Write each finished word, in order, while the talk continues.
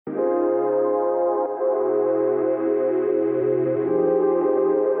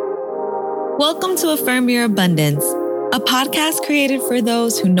Welcome to Affirm Your Abundance, a podcast created for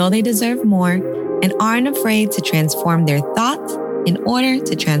those who know they deserve more and aren't afraid to transform their thoughts in order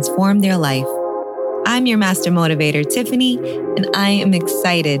to transform their life. I'm your master motivator, Tiffany, and I am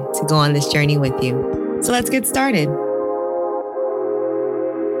excited to go on this journey with you. So let's get started.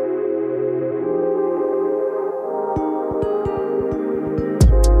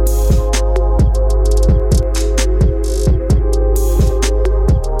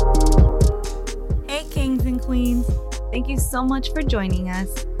 Hey, kings and queens. Thank you so much for joining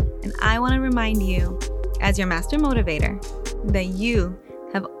us. And I want to remind you, as your master motivator, that you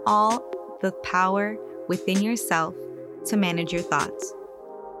have all the power within yourself to manage your thoughts.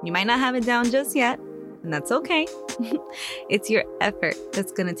 You might not have it down just yet, and that's okay. It's your effort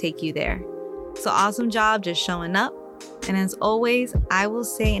that's going to take you there. So awesome job just showing up. And as always, I will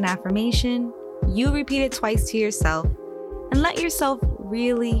say an affirmation. You repeat it twice to yourself and let yourself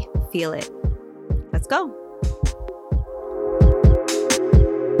really feel it. Let's go.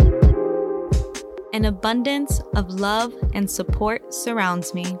 An abundance of love and support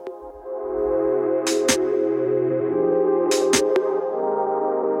surrounds me.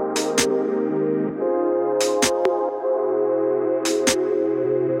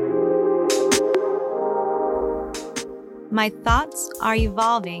 My thoughts are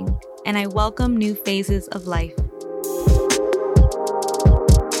evolving, and I welcome new phases of life.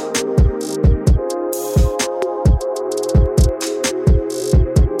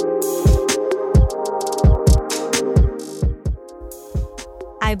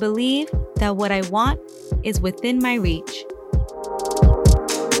 I believe that what I want is within my reach.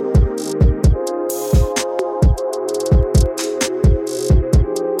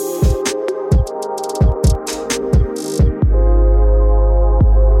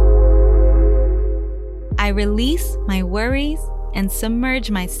 I release my worries and submerge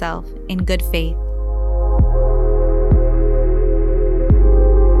myself in good faith.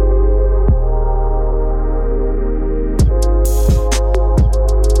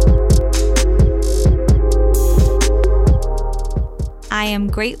 I am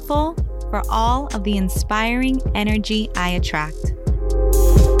grateful for all of the inspiring energy I attract.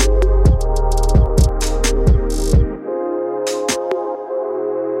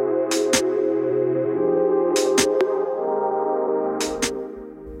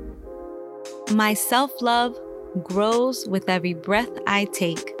 My self-love grows with every breath I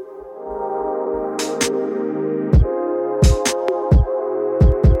take.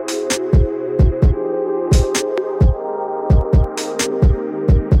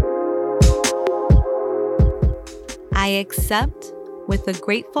 I accept with a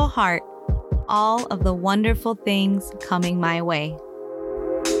grateful heart all of the wonderful things coming my way.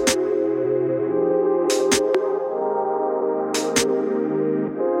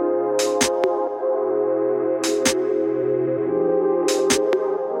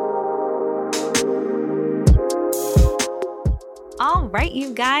 All right,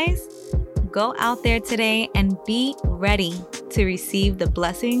 you guys, go out there today and be ready to receive the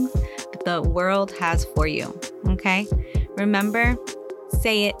blessings that the world has for you. Okay? Remember,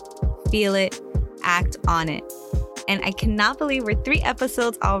 say it, feel it, act on it. And I cannot believe we're 3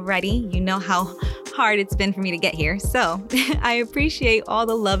 episodes already. You know how hard it's been for me to get here. So I appreciate all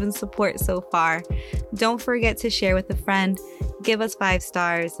the love and support so far. Don't forget to share with a friend. Give us 5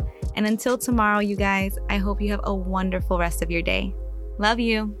 stars. And until tomorrow, you guys, I hope you have a wonderful rest of your day. Love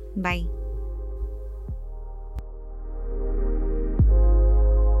you. Bye.